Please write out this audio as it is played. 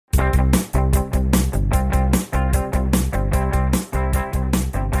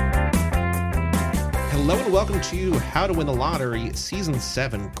and welcome to How to Win the Lottery, Season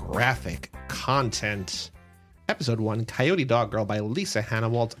 7 Graphic Content, Episode 1, Coyote Doggirl by Lisa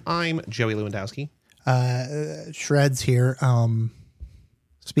Hanawalt. I'm Joey Lewandowski. Shreds here.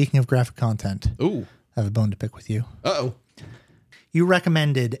 Speaking of graphic content, Ooh. I have a bone to pick with you. Uh-oh. You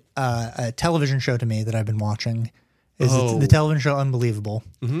recommended a television show to me that I've been watching. Is Oh. the television show Unbelievable?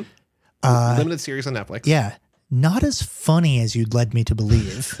 Mm-hmm. Limited series on Netflix. Yeah. Not as funny as you'd led me to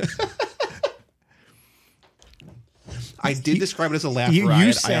believe. I did describe it as a laugh You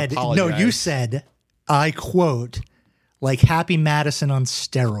ride. said, I apologize. you said, I quote, like Happy Madison on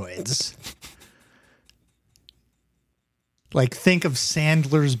steroids. Like, think of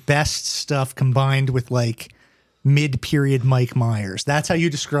Sandler's best stuff combined with, like, mid-period Mike Myers. That's how you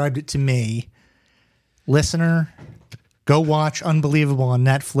described it to me. Listener, go watch Unbelievable on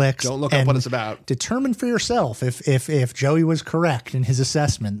Netflix. Don't look up what it's about. Determine for yourself if Joey was correct in his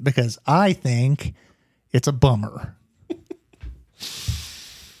assessment, because I think it's a bummer.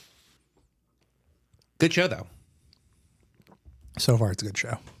 Good show, though. So far, it's a good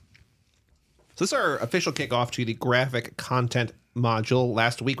show. So this is our official kickoff to the graphic content module.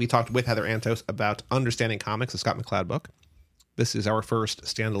 Last week, we talked with Heather Antos about Understanding Comics, a Scott McCloud book. This is our first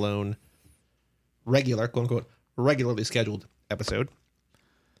standalone, regular, quote unquote, regularly scheduled episode.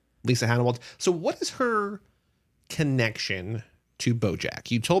 Lisa Hanawalt. So what is her connection to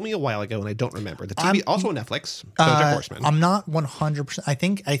BoJack? You told me a while ago, and I don't remember. The TV, also on Netflix, BoJack Horseman. I'm not 100%. I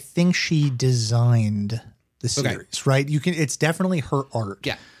think she designed the series, right? It's definitely her art.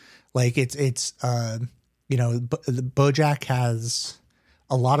 Yeah. Like the BoJack has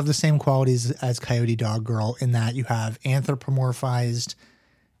a lot of the same qualities as Coyote Doggirl in that you have anthropomorphized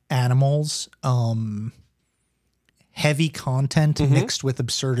animals, heavy content mixed with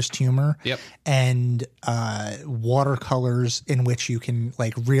absurdist humor, and watercolors in which you can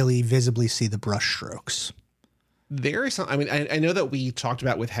like really visibly see the brush strokes. There is some. I mean, I know that we talked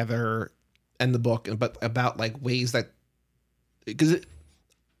about with Heather and the book, but about like ways that because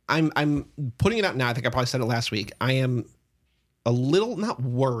I'm putting it out now. I think I probably said it last week. I am a little not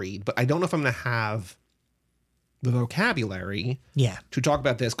worried, but I don't know if I'm going to have the vocabulary to talk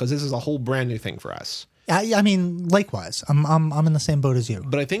about this because this is a whole brand new thing for us. I mean, likewise, I'm in the same boat as you.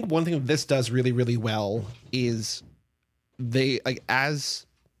 But I think one thing this does really, really well is they like as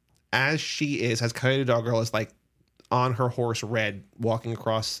she is, as Coyote Doggirl is like on her horse Red walking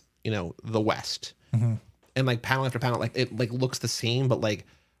across, the West, and like panel after panel, like it like looks the same, but like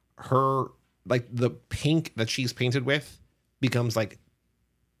her like the pink that she's painted with becomes like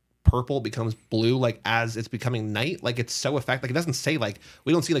purple, becomes blue, like as it's becoming night. Like it's so effective. Like it doesn't say like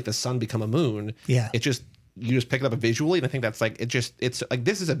we don't see like the sun become a moon. Yeah. It just you just pick it up visually, and I think that's like it's like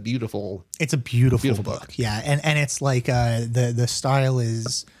this is a beautiful. It's a beautiful book. Yeah, and it's like the style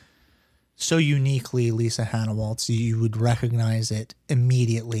is so uniquely Lisa Hanawalt, so you would recognize it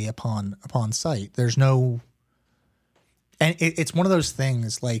immediately upon sight. There's no, and it's one of those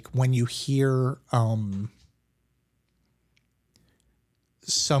things like when you hear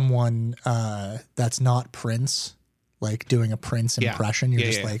someone that's not Prince like doing a Prince impression, you're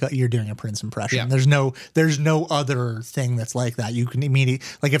just like, oh, you're doing a Prince impression. Yeah. There's no other thing that's like that. You can immediately,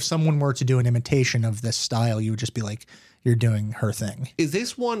 like if someone were to do an imitation of this style, you would just be like, you're doing her thing. Is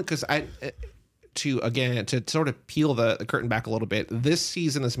this one, because to sort of peel the curtain back a little bit, this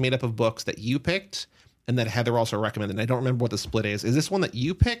season is made up of books that you picked and that Heather also recommended. And I don't remember what the split is. Is this one that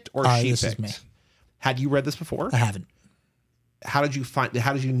you picked or she this picked? Is me. Had you read this before? I haven't. How did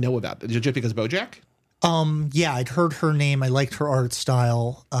you know about it? Just because of BoJack? Yeah, I'd heard her name. I liked her art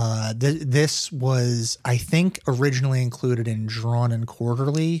style. This was, I think, originally included in Drawn and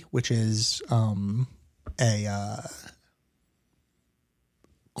Quarterly, which is a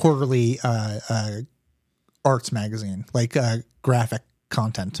quarterly arts magazine, like a graphic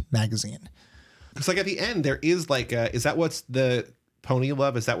content magazine. Because like at the end there is like is that what's the Pony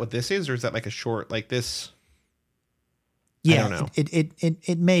Love? Is that what this is, or is that like a short like this? Yeah, I don't know.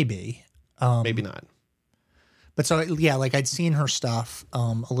 It may be. Maybe not. But so yeah, like I'd seen her stuff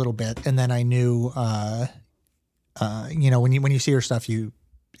a little bit, and then I knew, when you see her stuff, you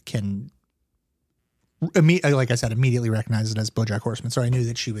can, like I said, immediately recognize it as BoJack Horseman. So I knew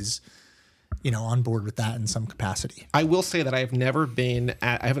that she was, on board with that in some capacity. I will say that I have never been.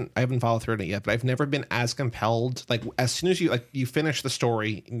 I haven't followed through on it yet, but I've never been as compelled. Like as soon as you finish the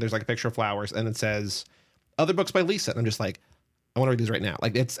story, there's like a picture of flowers, and it says other books by Lisa, and I'm just like, I want to read these right now.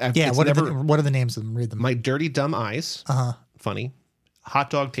 Like it's what are the names of them? Read them. My Dirty Dumb Eyes. Funny. Hot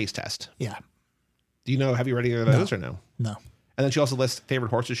Dog Taste Test. Yeah. Do you know? Have you read either of those or no? No. And then she also lists favorite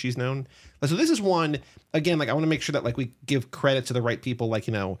horses she's known. So this is one again. Like I want to make sure that like we give credit to the right people. Like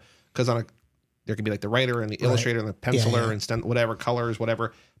because on there could be like the writer and the illustrator and the penciler and whatever colors,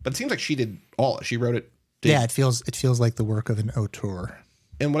 whatever. But it seems like she did all. She wrote it. Yeah, it feels like the work of an auteur.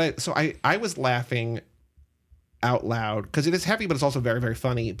 And I was laughing out loud because it is heavy, but it's also very, very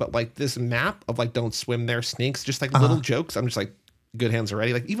funny. But like this map of like don't swim there, snakes, just like little jokes. I'm just like good hands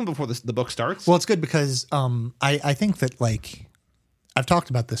already. Like even before the book starts. Well, it's good because I think that like I've talked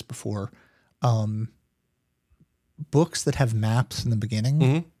about this before. Books that have maps in the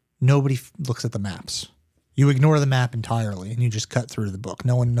beginning, nobody looks at the maps. You ignore the map entirely, and you just cut through the book.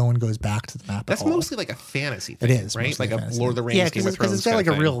 No one goes back to the map. That's mostly like a fantasy thing. It is, right? Like a fantasy. Lord of the Rings, Game of Thrones. It's got like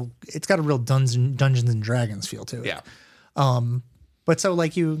it's got a real Dungeons and Dragons feel to it. Yeah. But so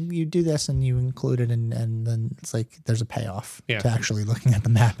like you do this and you include it, and then it's like there's a payoff to actually looking at the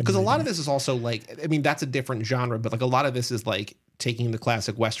map. Because a lot of this is also like, I mean, that's a different genre, but like a lot of this is like taking the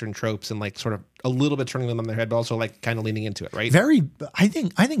classic Western tropes and like sort of a little bit turning them on their head, but also like kind of leaning into it, right? I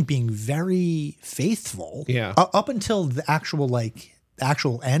think being very faithful. Yeah. Up until the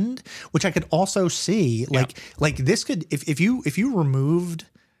actual end, which I could also see like this could if you removed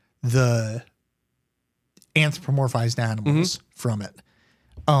the anthropomorphized animals from it,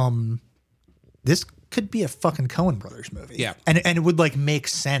 this could be a fucking Coen Brothers movie. Yeah. And it would like make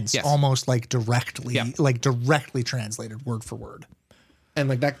sense almost like directly translated word for word. And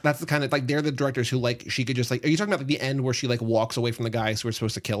like that's the kind of like they're the directors who like she could just like, are you talking about like the end where she like walks away from the guys who are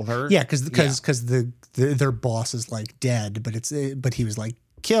supposed to kill her? Yeah, because their boss is like dead, but he was like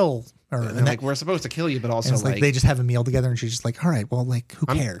kill her. And like we're supposed to kill you, but also it's like they just have a meal together, and she's just like, all right, well, like who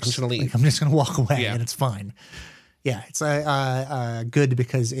cares? I'm just gonna leave. Like, I'm just gonna walk away, and it's fine. Yeah, it's good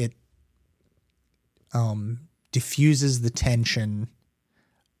because it diffuses the tension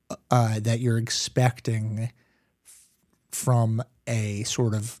that you're expecting from a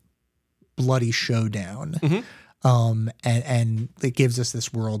sort of bloody showdown. And it gives us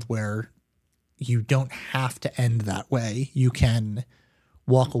this world where you don't have to end that way. You can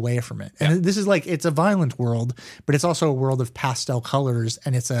walk away from it. And this is like, it's a violent world, but it's also a world of pastel colors,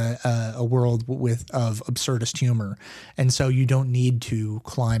 and it's a world of absurdist humor. And so you don't need to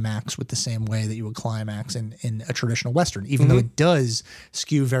climax with the same way that you would climax in a traditional Western, even though it does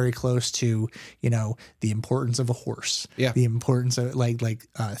skew very close to, the importance of a horse, the importance of like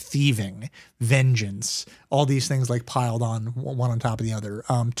thieving, vengeance, all these things like piled on one on top of the other,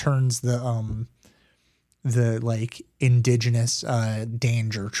 turns the like indigenous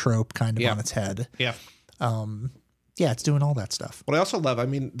danger trope kind of on its head. It's doing all that stuff. What I also love, I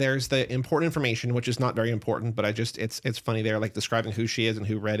mean, there's the important information, which is not very important, but it's funny there, like describing who she is and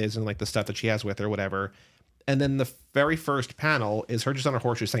who Red is and like the stuff that she has with her, whatever. And then the very first panel is her just on her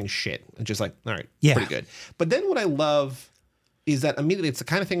horse just saying shit and just like, all right, pretty good. But then what I love is that immediately it's the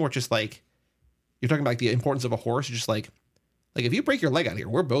kind of thing where it's just like, you're talking about like the importance of a horse, just like if you break your leg out here,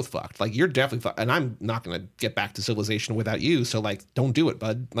 we're both fucked. Like you're definitely fucked, and I'm not going to get back to civilization without you. So like, don't do it,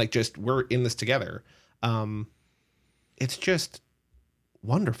 bud. Like just, we're in this together. It's just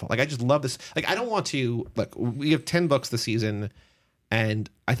wonderful. Like I just love this. Like I don't want to, look, we have 10 books this season and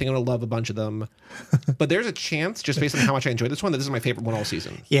I think I'm going to love a bunch of them, but there's a chance just based on how much I enjoyed this one, that this is my favorite one all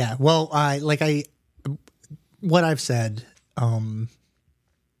season. Yeah. Well, what I've said,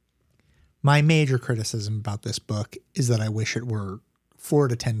 my major criticism about this book is that I wish it were 4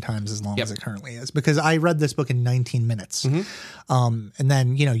 to 10 times as long as it currently is, because I read this book in 19 minutes. And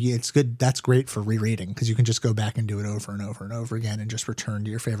then, it's good. That's great for rereading because you can just go back and do it over and over and over again and just return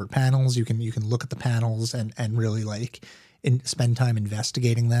to your favorite panels. You can look at the panels and really like spend time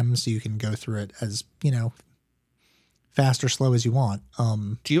investigating them. So you can go through it as, fast or slow as you want.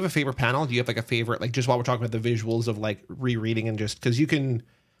 Do you have a favorite panel? Do you have like a favorite, like just while we're talking about the visuals of like rereading and just, cause you can,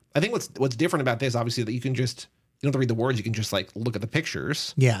 I think what's different about this, obviously, that you don't have to read the words. You can just like look at the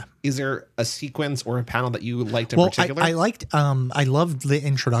pictures. Yeah. Is there a sequence or a panel that you liked in particular? I loved the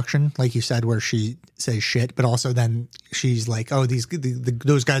introduction, like you said, where she says shit, but also then she's like, oh,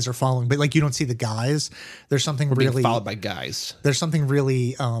 those guys are following, but like you don't see the guys. There's something really followed by guys. There's something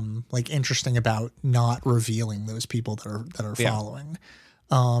really like interesting about not revealing those people that are following.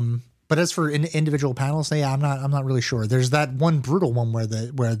 But as for individual panels, I'm not really sure. There's that one brutal one where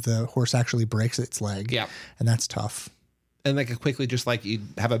the horse actually breaks its leg. Yeah. And that's tough. And like quickly, just like you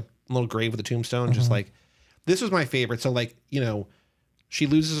have a little grave with a tombstone, just like, this was my favorite. So like, she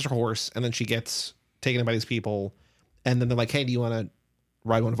loses her horse and then she gets taken by these people. And then they're like, hey, do you want to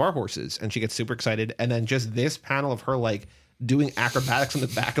ride one of our horses? And she gets super excited. And then just this panel of her like doing acrobatics on the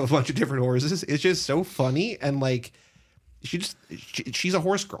back of a bunch of different horses is just so funny. And like, she's a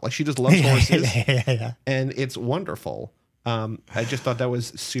horse girl. Like she just loves horses. And it's wonderful. I just thought that was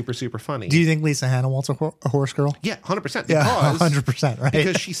super, super funny. Do you think Lisa Hanawalt's a horse girl? Yeah, 100%. Yeah, 100%, right?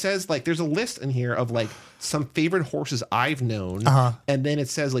 Because she says, like, there's a list in here of, like, some favorite horses I've known. And then it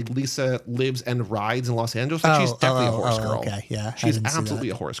says, like, Lisa lives and rides in Los Angeles. Like, she's definitely a horse girl. Okay, yeah. She's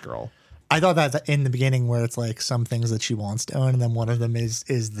absolutely a horse girl. I thought that in the beginning where it's, like, some things that she wants to own, and then one of them is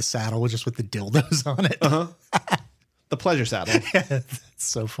the saddle just with the dildos on it. The pleasure saddle. Yeah, that's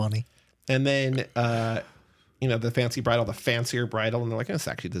so funny. And then... the fancy bridle, the fancier bridle, and they're like, this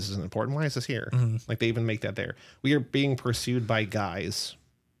isn't important. Why is this here? Like, they even make that there. We are being pursued by guys.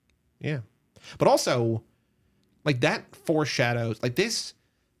 Yeah. But also, like, that foreshadows, like, this,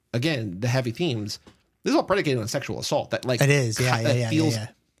 again, the heavy themes, this is all predicated on sexual assault. That, like, it is, yeah, feels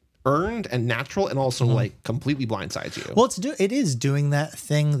earned and natural and also, like, completely blindsides you. Well, it is doing that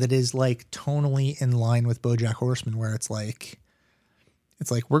thing that is, like, tonally in line with BoJack Horseman, where it's like,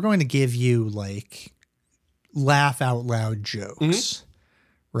 we're going to give you, like, laugh out loud jokes,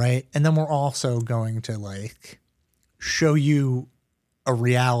 right? And then we're also going to, like, show you a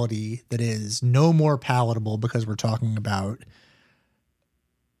reality that is no more palatable because we're talking about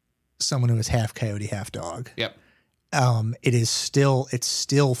someone who is half coyote, half dog. Yep. It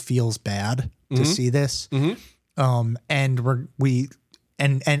still feels bad to see this. And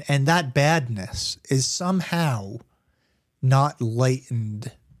that badness is somehow not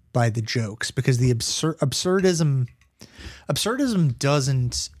lightened by the jokes, because the absurdism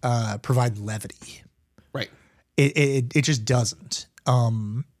doesn't provide levity. Right. It just doesn't.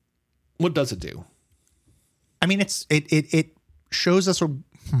 What does it do? I mean, it shows us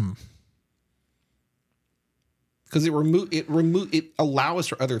because it allows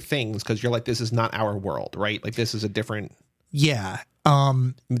for other things, because you're like, this is not our world, right? Like, this is a different. Yeah.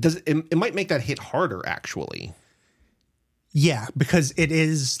 It might make that hit harder, actually. Yeah, because it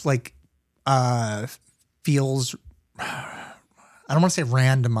is like feels, I don't want to say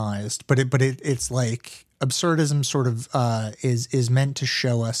randomized, but it's like absurdism sort of is meant to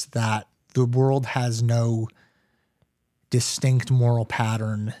show us that the world has no distinct moral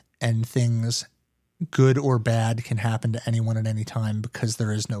pattern, and things good or bad can happen to anyone at any time because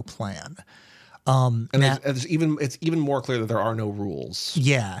there is no plan. And it's even more clear that there are no rules.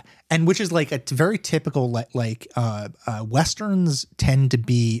 Yeah. And which is like a very typical, Westerns tend to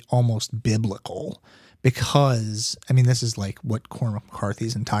be almost biblical, because, I mean, this is like what Cormac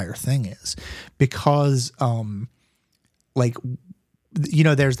McCarthy's entire thing is, because,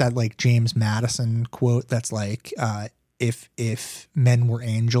 there's that, like, James Madison quote that's like, if men were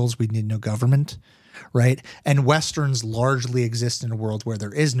angels, we'd need no government. Right. And Westerns largely exist in a world where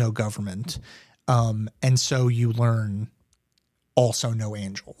there is no government. And so you learn also no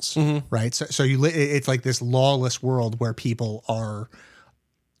angels, right? So it's like this lawless world where people are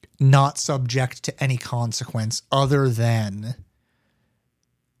not subject to any consequence other than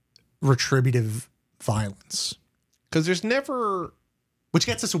retributive violence. Because there's never... Which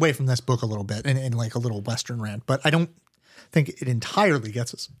gets us away from this book a little bit in like a little Western rant, but I don't think it entirely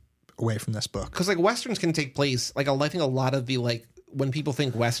gets us away from this book. Because, like, Westerns can take place, like, I think a lot of the, like, when people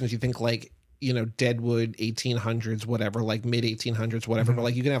think Westerns, you think, like, Deadwood, 1800s, whatever, like mid 1800s, whatever. But,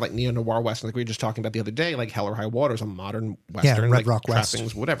 like, you can have, like, neo-noir Western, like we were just talking about the other day, like Hell or High Water is a modern Western. Yeah, Red like, Rock West.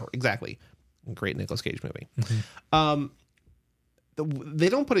 Trappings, whatever. Exactly. Great Nicolas Cage movie. They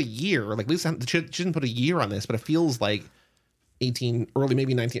don't put a year, like, Lisa, she didn't put a year on this, but it feels like early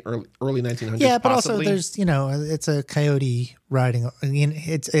 1900s. Yeah, but possibly. Also there's, it's a coyote riding. I mean,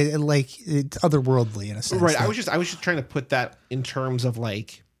 it's otherworldly in a sense. Right. I was just trying to put that in terms of,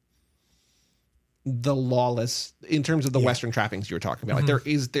 like, the lawless, in terms of the Western trappings you were talking about. Like,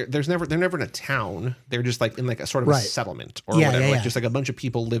 they're never in a town. They're just, like, in, like, a sort of a settlement or whatever. Like, just like a bunch of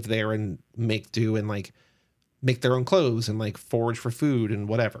people live there and make do and, like, make their own clothes and, like, forage for food and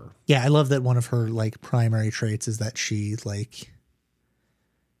whatever. Yeah, I love that one of her, like, primary traits is that she, like,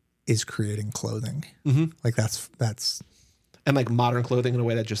 is creating clothing. Like, that's and, like, modern clothing in a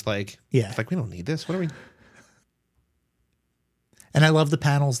way that just, like, it's like, we don't need this. What are we? And I love the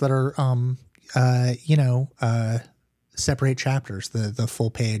panels that are separate chapters, the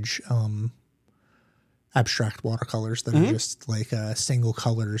full page abstract watercolors that are just like single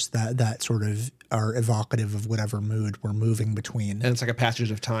colors that sort of are evocative of whatever mood we're moving between. And it's like a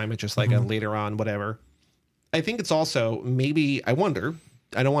passage of time. It's just like a later on, whatever. I think it's also maybe, I wonder,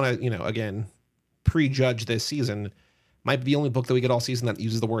 I don't want to, again, prejudge this season. Might be the only book that we get all season that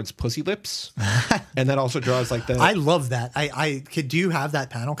uses the words pussy lips. And that also draws like the... I love that. Do you have that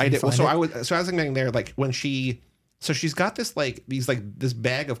panel? Can I did. Well, so I was thinking there, like when she's got this this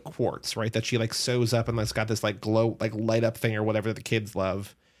bag of quartz, right? That she like sews up and it's got this like glow, like light up thing or whatever that the kids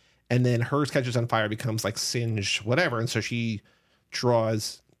love. And then hers catches on fire, becomes like singed, whatever. And so she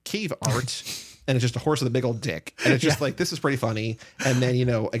draws cave art, and it's just a horse with a big old dick. And it's just like, this is pretty funny. And then,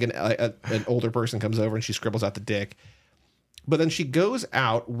 like an older person comes over and she scribbles out the dick. But then she goes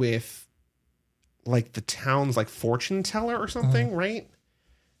out with like the town's like fortune teller or something, right?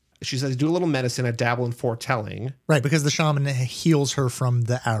 She says, do a little medicine, I dabble in foretelling. Right, because the shaman heals her from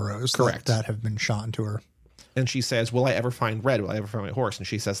the arrows that have been shot into her. And she says, will I ever find red? Will I ever find my horse? And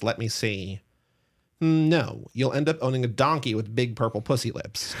she says, let me see. No, you'll end up owning a donkey with big purple pussy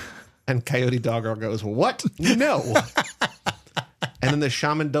lips. And Coyote Doggirl goes, what? No. And then the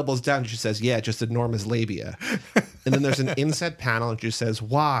shaman doubles down and she says, yeah, just enormous labia. And then there's an inset panel and she says,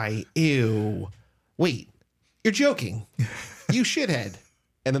 why? Ew. Wait, you're joking. You shithead.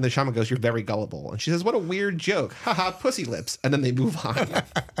 And then the shaman goes, you're very gullible. And she says, what a weird joke. Haha, pussy lips. And then they move on.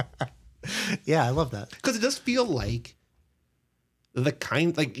 Yeah, I love that. Because it does feel like the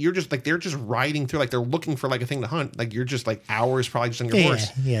kind, like you're just like, they're just riding through, like they're looking for like a thing to hunt. Like you're just like hours probably just on your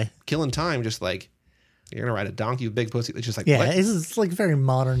horse. Yeah. Killing time, just like, you're going to ride a donkey with big pussy. It's just like, yeah, what? It's like very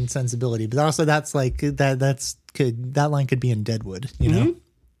modern sensibility. But also that's like, that line could be in Deadwood, you know?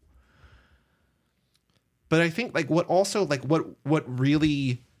 But I think like what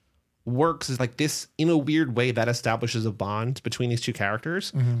really works is like this, in a weird way, that establishes a bond between these two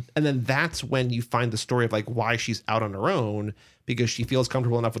characters. And then that's when you find the story of like why she's out on her own, because she feels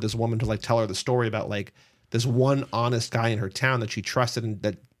comfortable enough with this woman to like tell her the story about like this one honest guy in her town that she trusted and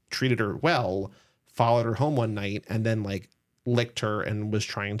that treated her well, followed her home one night and then like licked her and was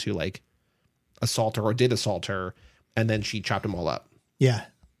trying to like assault her, or did assault her, and then she chopped them all up. Yeah.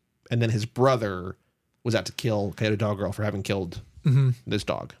 And then his brother was out to kill Coyote Doggirl for having killed this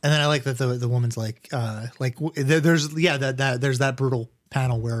dog. And then I like that the woman's like there's that brutal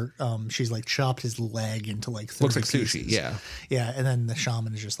panel where she's like chopped his leg into like 30 looks like pieces. sushi. Yeah. And then the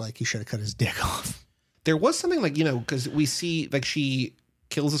shaman is just like, he should have cut his dick off. There was something like, because we see like she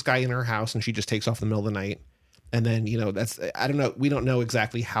kills this guy in her house and she just takes off in the middle of the night. And then, that's, I don't know. We don't know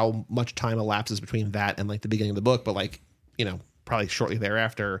exactly how much time elapses between that and like the beginning of the book, but like, probably shortly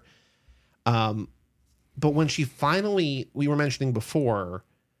thereafter. But when she finally, we were mentioning before,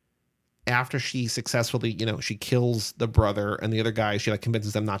 after she successfully, she kills the brother and the other guy, she like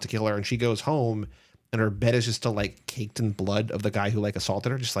convinces them not to kill her, and she goes home and her bed is just still like caked in blood of the guy who like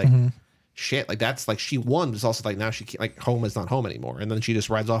assaulted her. Just like, shit, like that's like she won, but it's also like now she can't, like home is not home anymore. And then she just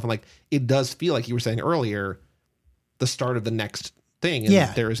rides off and like, it does feel like you were saying earlier, the start of the next thing.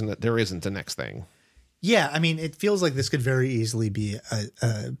 And there isn't a next thing. Yeah. I mean, it feels like this could very easily be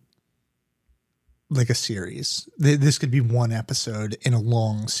like a series. This could be one episode in a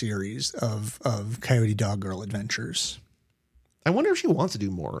long series of Coyote Doggirl adventures. I wonder if she wants to do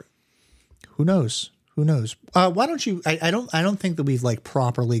more. Who knows? Why don't you? I don't think that we've like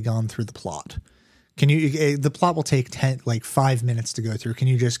properly gone through the plot. Can you? The plot will take 5 minutes to go through. Can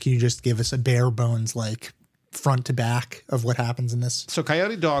you just give us a bare bones like front to back of what happens in this? So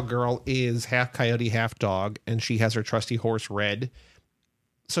Coyote Doggirl is half coyote, half dog, and she has her trusty horse Red.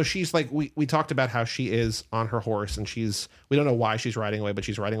 So she's like, we talked about how she is on her horse and we don't know why she's riding away, but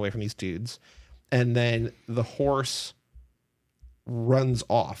she's riding away from these dudes. And then the horse runs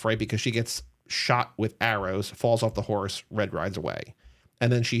off, right? Because she gets shot with arrows, falls off the horse, Red rides away.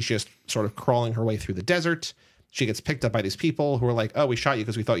 And then she's just sort of crawling her way through the desert. She gets picked up by these people who are like, oh, we shot you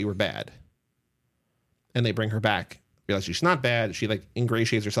because we thought you were bad. And they bring her back, realize she's not bad. She like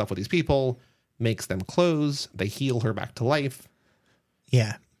ingratiates herself with these people, makes them clothes. They heal her back to life.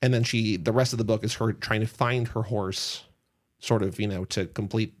 Yeah. And then the rest of the book is her trying to find her horse, sort of,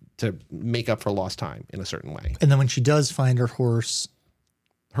 to make up for lost time in a certain way. And then when she does find her horse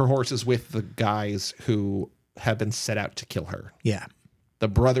is with the guys who have been set out to kill her. Yeah. The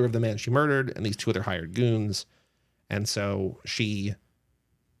brother of the man she murdered and these two other hired goons. And so she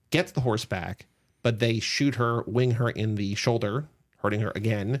gets the horse back, but they shoot her, wing her in the shoulder, hurting her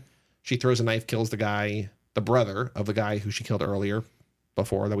again. She throws a knife, kills the brother of the guy who she killed earlier,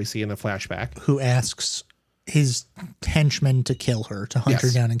 before, that we see in the flashback, who asks his henchmen to kill her, to hunt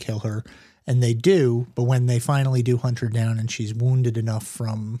her down and kill her. And they do, but when they finally do hunt her down and she's wounded enough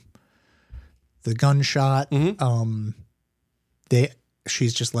from the gunshot,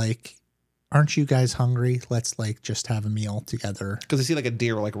 she's just like, aren't you guys hungry? Let's like just have a meal together. Because they see like a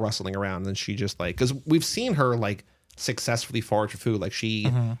deer like rustling around, and she just like, because we've seen her like successfully forage for food. Like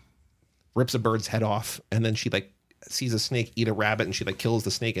she rips a bird's head off, and then she like sees a snake eat a rabbit, and she like kills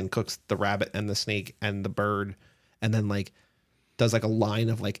the snake and cooks the rabbit and the snake and the bird, and then like does like a line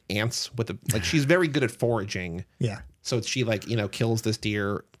of like ants with like she's very good at foraging. Yeah. So she like, kills this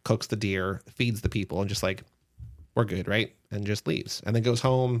deer, cooks the deer, feeds the people, and just like, we're good, right? And just leaves. And then goes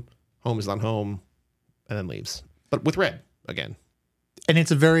home, home is not home, and then leaves. But with red again. And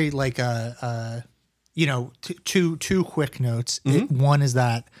it's a very like two quick notes. One is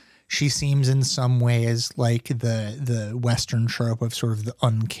that she seems in some ways like the Western trope of sort of the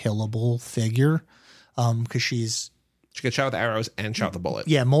unkillable figure, because she gets shot with arrows and shot with a bullet.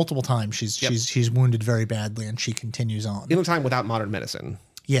 Yeah, multiple times. She's wounded very badly, and she continues on. Either time without modern medicine.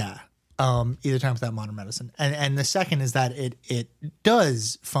 Yeah, either time without modern medicine. And the second is that it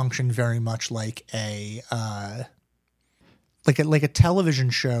does function very much like a television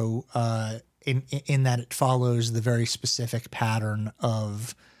show, in that it follows the very specific pattern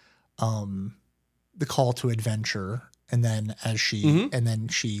of the call to adventure, and then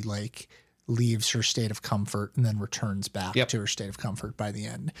she like leaves her state of comfort and then returns back to her state of comfort by the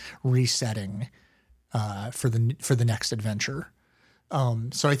end, resetting for the next adventure.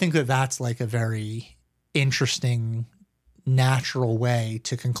 So I think that's like a very interesting, natural way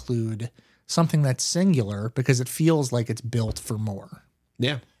to conclude something that's singular, because it feels like it's built for more.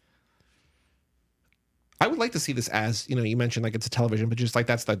 Yeah. I would like to see this as, you mentioned like it's a television, but just like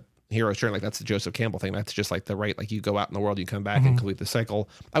that's the hero's journey, like that's the Joseph Campbell thing. That's just like like you go out in the world, you come back and complete the cycle.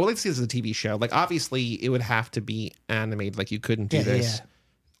 I would like to see this as a TV show. Like obviously it would have to be animated. Like you couldn't do this. Yeah.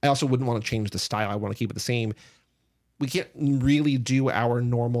 I also wouldn't want to change the style. I want to keep it the same. We can't really do our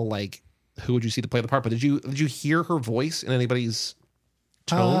normal, like, who would you see to play the part? But did you hear her voice in anybody's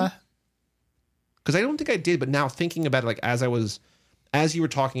tone? Because I don't think I did, but now thinking about it, like as you were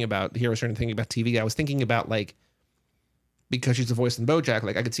talking about the hero's journey, thinking about TV, I was thinking about like, because she's the voice in BoJack,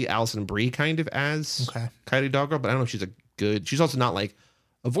 like I could see Alison Brie kind of as Coyote Doggirl, but I don't know if she's also not like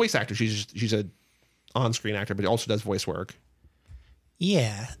a voice actor. She's a on-screen actor, but also does voice work.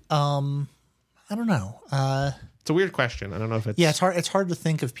 Yeah. I don't know. It's a weird question. I don't know if it's... Yeah, it's hard to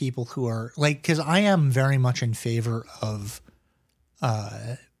think of people who are like, because I am very much in favor of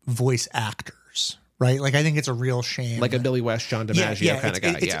voice actors, right? Like I think it's a real shame. Like a Billy West, John DiMaggio kind of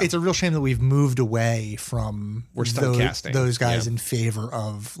guy. It's a real shame that we've moved away from those guys in favor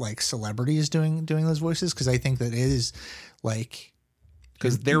of like celebrities doing those voices, because I think that it is like...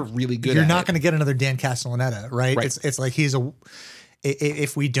 Because they're really good You're not going to get another Dan Castellaneta, right? It's like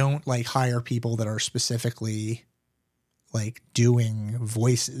if we don't like hire people that are specifically like doing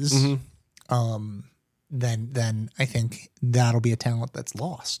voices, then I think that'll be a talent that's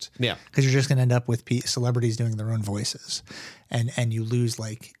lost. Yeah. Because you're just going to end up with celebrities doing their own voices, and you lose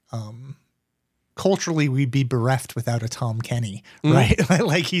like, culturally we'd be bereft without a Tom Kenny, right?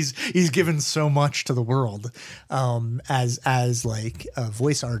 Like he's given so much to the world, as like a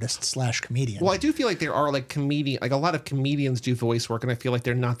voice artist / comedian. Well, I do feel like there are like like a lot of comedians do voice work, and I feel like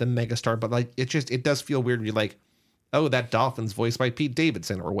they're not the megastar, but like it does feel weird to be like, oh, that dolphin's voiced by Pete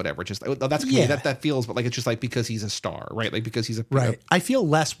Davidson or whatever. Just that's that feels, but like it's just like because he's a star, right? Like because he's a right. I feel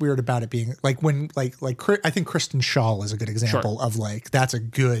less weird about it being like when like I think Kristen Schaal is a good example of like that's a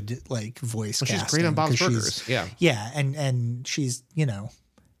good like voice. Well, casting. She's great on Bob's Burgers. Yeah, and she's I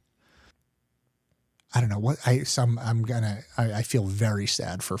don't know what I feel very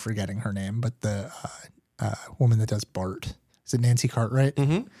sad for forgetting her name, but the woman that does Bart, is it Nancy Cartwright?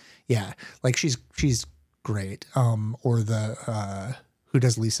 Mm-hmm. Yeah, like she's great. Or the who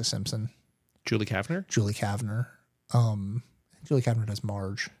does Lisa Simpson? Julie Kavner. Julie Kavner does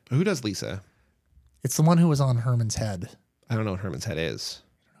Marge. Who does Lisa? It's the one who was on Herman's Head. I don't know what Herman's Head is.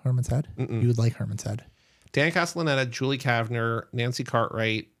 Herman's Head? Mm-mm. You would like Herman's Head. Dan Castellaneta, Julie Kavner, Nancy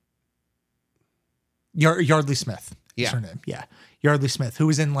Cartwright. Yardley Smith. Yeah. Is her name. Yeah. Yardley Smith, who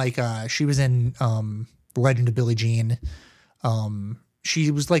was in like she was in The Legend of Billie Jean.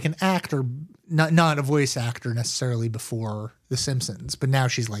 She was like an actor, not a voice actor necessarily before The Simpsons, but now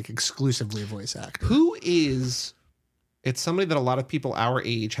she's like exclusively a voice actor. It's somebody that a lot of people our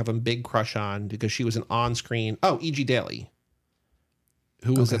age have a big crush on because she was an on-screen. Oh, E.G. Daly,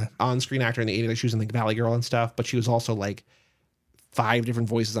 who was an on-screen actor in the 80s. Like she was in like Valley Girl and stuff, but she was also like 5 different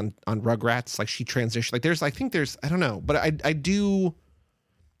voices on Rugrats. Like she transitioned. Like I don't know, but I do.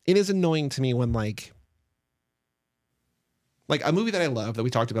 It is annoying to me when like a movie that I love that we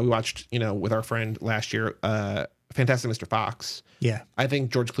talked about, we watched, with our friend last year, Fantastic Mr. Fox. Yeah. I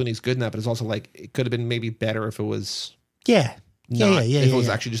think George Clooney's good in that, but it's also like, it could have been maybe better if it was. Yeah. If it was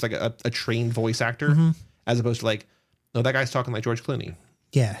actually just like a trained voice actor, as opposed to like, no, that guy's talking like George Clooney.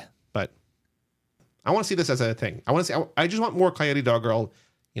 Yeah. But I want to see this as a thing. I just want more Coyote Doggirl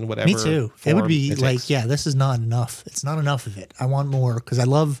in whatever. Me too. It would be like, this is not enough. It's not enough of it. I want more because I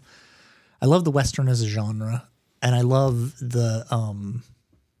love the Western as a genre. And I love the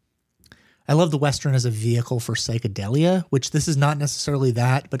Western as a vehicle for psychedelia, which this is not necessarily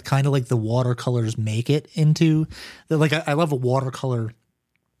that, but kind of like the watercolors make it into. I love a watercolor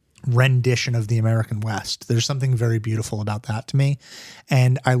rendition of the American West. There's something very beautiful about that to me.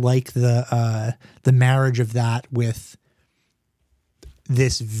 And I like the marriage of that with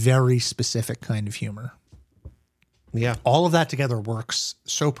this very specific kind of humor. Yeah. All of that together works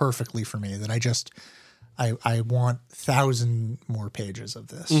so perfectly for me that I want 1,000 more pages of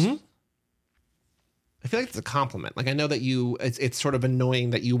this. Mm-hmm. I feel like it's a compliment. Like, I know that it's sort of annoying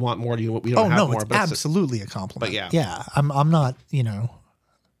that you want more, we don't have more. It's absolutely a compliment. But yeah. I'm not, I'm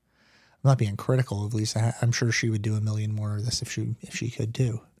not being critical of Lisa. I'm sure she would do a million more of this if she could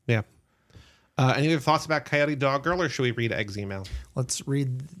too. Yeah. Any other thoughts about Coyote Dog Girl, or should we read Egg's email? Let's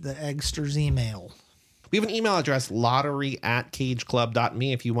read the Eggster's email. We have an email address,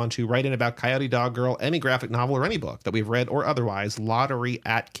 lottery@cageclub.me, if you want to write in about Coyote Dog Girl, any graphic novel or any book that we've read or otherwise,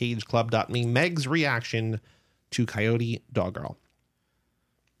 lottery@cageclub.me. Meg's reaction to Coyote Dog Girl.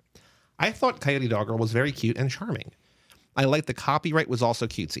 I thought Coyote Dog Girl was very cute and charming. I liked the copyright was also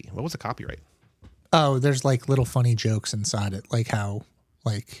cutesy. What was the copyright? Oh, there's like little funny jokes inside it, like how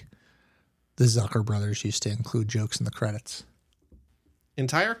like the Zucker brothers used to include jokes in the credits.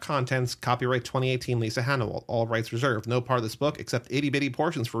 Entire contents, copyright 2018 Lisa Hanawalt, all rights reserved. No part of this book, except itty-bitty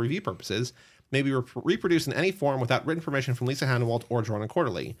portions for review purposes, may be reproduced in any form without written permission from Lisa Hanawalt or Drawn and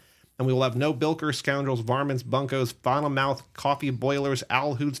Quarterly. And we will have no bilkers, scoundrels, varmints, bunkos, final mouth, coffee boilers,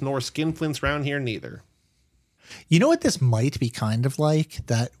 owl hoots, nor skinflints round here neither. You know what this might be kind of like?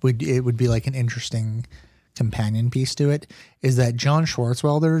 It would be like an interesting companion piece to it, is that John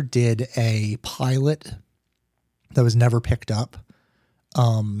Swartzwelder did a pilot that was never picked up.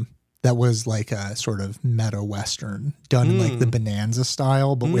 That was like a sort of meta Western done in like the Bonanza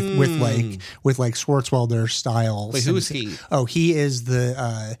style, but with Swartzwelder style. Wait, who is he? Oh, he is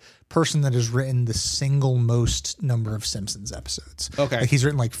the person that has written the single most number of Simpsons episodes. Okay. Like he's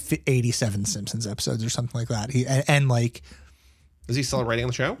written like 87 Simpsons episodes or something like that. And like, is he still writing on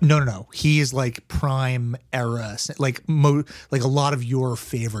the show? No. He is like prime era, like a lot of your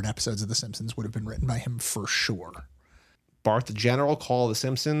favorite episodes of The Simpsons would have been written by him for sure. Bart the General, Call of the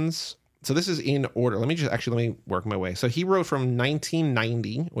Simpsons. So this is in order. Let me work my way. So he wrote from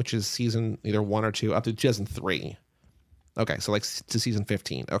 1990, which is season either 1 or 2, up to 2003. Okay, so like to season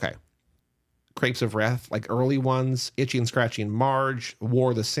 15. Okay. Crepes of Wrath, like early ones. Itchy and Scratchy and Marge.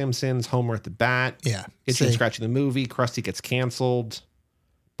 War of the Simpsons. Homer at the Bat. Yeah. Itchy and Scratchy the movie. Krusty gets canceled.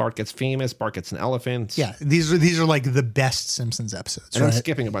 Bart gets famous. Bart gets an elephant. Yeah, these are like the best Simpsons episodes. And right? I'm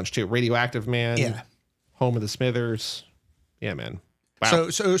skipping a bunch too. Radioactive Man. Yeah. Home of the Smithers. Yeah, man.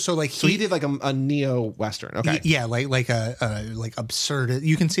 Wow. So he did like a neo Western. Okay. Yeah, like absurd.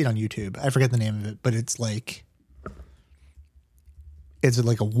 You can see it on YouTube. I forget the name of it, but it's like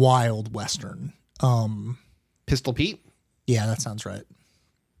a wild Western. Pistol Pete. Yeah, that sounds right.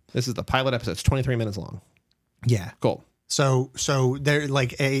 This is the pilot episode. It's 23 minutes long. Yeah. Cool. So they're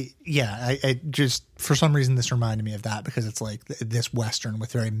like I just, for some reason this reminded me of that because it's like this Western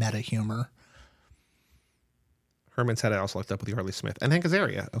with very meta humor. Herman's Head I also looked up with Yardley Smith. And Hank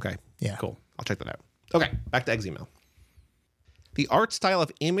Azaria. Okay. Yeah. Cool. I'll check that out. Okay. Back to Egg's email. The art style of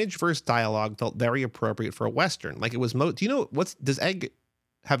image versus dialogue felt very appropriate for a Western. Like it was do you know does Egg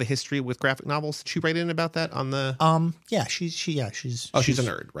have a history with graphic novels? Did she write in about that on the yeah, she's she's a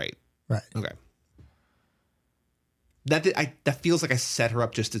nerd, right? Right. Okay. That feels like I set her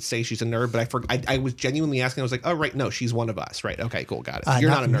up just to say she's a nerd, but I was genuinely asking. I was like, oh right, no, she's one of us, right? Okay, cool, got it.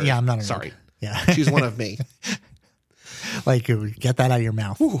 You're not a nerd. Yeah, I'm not a nerd. Sorry. Yeah. She's one of me. Like, get that out of your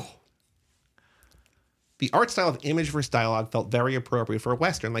mouth. Ooh. The art style of image versus dialogue felt very appropriate for a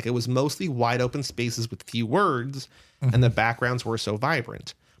Western. Like it was mostly wide open spaces with few words, and the backgrounds were so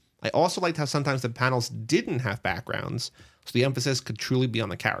vibrant. I also liked how sometimes the panels didn't have backgrounds, so the emphasis could truly be on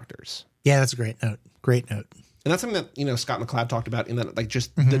the characters. Yeah, that's a great note. Great note. And that's something that, Scott McCloud talked about in that, like,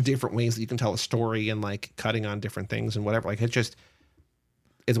 just the different ways that you can tell a story and, like, cutting on different things and whatever. Like, it's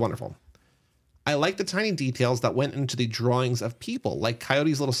wonderful. I like the tiny details that went into the drawings of people, like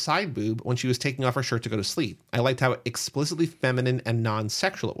Coyote's little side boob when she was taking off her shirt to go to sleep. I liked how explicitly feminine and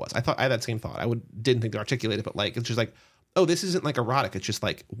non-sexual it was. I had that same thought. Didn't think to articulate it, but like it's just like, oh, this isn't like erotic. It's just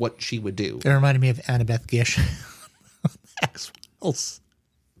like what she would do. It reminded me of Annabeth Gish X-Files.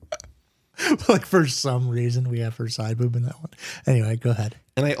 Like for some reason we have her side boob in that one. Anyway, go ahead.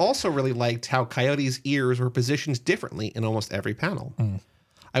 And I also really liked how Coyote's ears were positioned differently in almost every panel.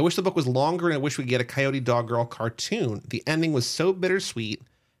 I wish the book was longer, and I wish we'd get a Coyote Dog Girl cartoon. The ending was so bittersweet,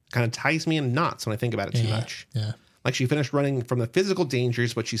 kind of ties me in knots when I think about it too much. Yeah. Like she finished running from the physical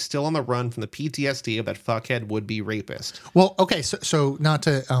dangers, but she's still on the run from the PTSD of that fuckhead would-be rapist. Well, okay, so not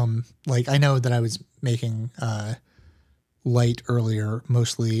to like I know that I was making light earlier,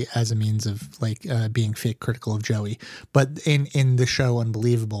 mostly as a means of like being fake critical of Joey. But in the show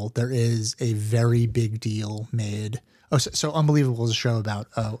Unbelievable, there is a very big deal made. Oh, so Unbelievable is a show about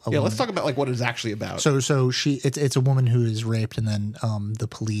a woman. Let's talk about like what it's actually about. So it's a woman who is raped, and then the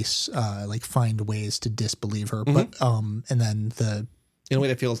police like find ways to disbelieve her, but and then in a way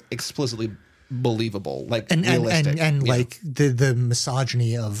that feels explicitly believable, like and realistic, and like the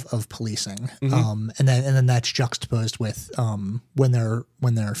misogyny of policing, and then that's juxtaposed with when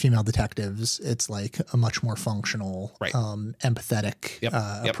they're female detectives, it's like a much more functional, right. Empathetic,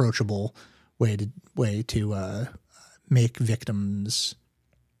 approachable way to make victims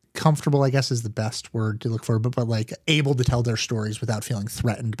comfortable, I guess is the best word to look for, but like able to tell their stories without feeling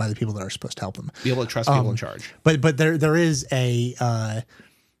threatened by the people that are supposed to help them. Be able to trust people in charge. But there is a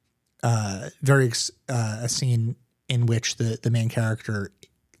scene in which the main character,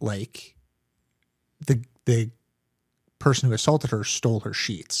 like the person who assaulted her stole her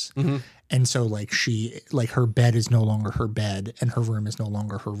sheets. And so like her bed is no longer her bed and her room is no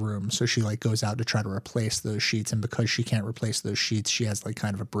longer her room. So she like goes out to try to replace those sheets. And because she can't replace those sheets, she has like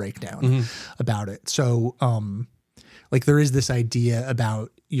kind of a breakdown about it. So, like there is this idea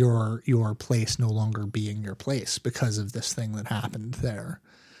about your place no longer being your place because of this thing that happened there.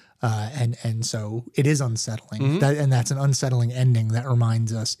 And so it is unsettling. That's an unsettling ending that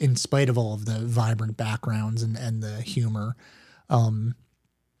reminds us, in spite of all of the vibrant backgrounds and the humor,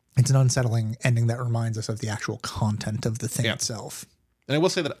 it's an unsettling ending that reminds us of the actual content of the thing itself. And I will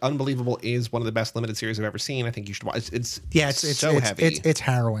say that Unbelievable is one of the best limited series I've ever seen. I think you should watch. It's so heavy. It's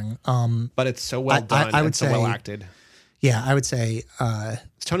harrowing. But it's so well done. I would say, so well acted. Yeah, I would say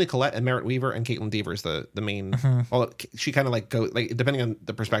it's Toni Collette and Merritt Wever and Caitlin Dever the main. Well, she kind of like go like depending on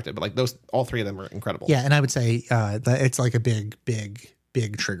the perspective, but like those all three of them are incredible. Yeah, and I would say that it's like a big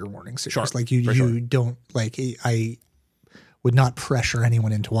trigger warning series. Sure, like you don't like. I would not pressure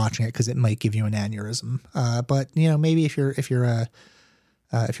anyone into watching it because it might give you an aneurysm. But maybe if you're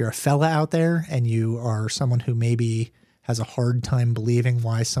a fella out there and you are someone who maybe has a hard time believing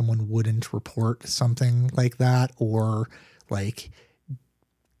why someone wouldn't report something like that, or like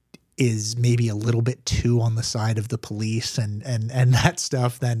is maybe a little bit too on the side of the police and that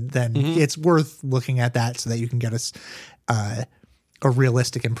stuff, then it's worth looking at that so that you can get a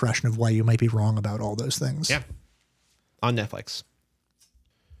realistic impression of why you might be wrong about all those things. Yeah. On Netflix.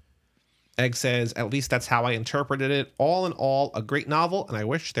 Egg says, at least that's how I interpreted it. All in all, a great novel, and I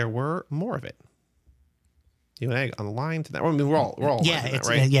wish there were more of it. You and Egg on the line to that. I mean, we're all that,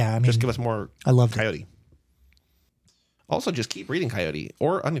 right? Yeah, I mean, just give us more. I love Coyote. Also, just keep reading Coyote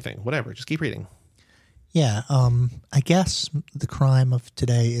or anything, whatever. Just keep reading. Yeah, I guess the crime of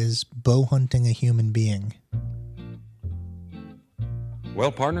today is bow hunting a human being.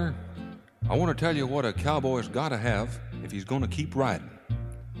 Well, partner, I want to tell you what a cowboy's got to have if he's going to keep riding.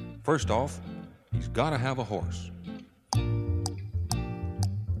 First off, he's got to have a horse.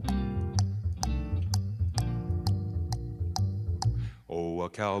 Oh, a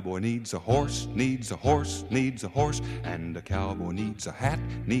cowboy needs a horse, needs a horse, needs a horse, and a cowboy needs a hat,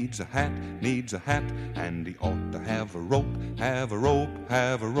 needs a hat, needs a hat, and he ought to have a rope, have a rope,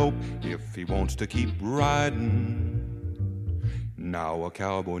 have a rope, if he wants to keep riding. Now a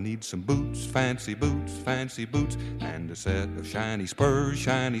cowboy needs some boots, fancy boots, and a set of shiny spurs,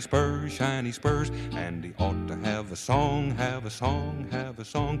 shiny spurs, shiny spurs, and he ought to have a song, have a song, have a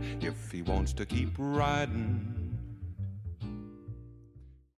song, if he wants to keep riding.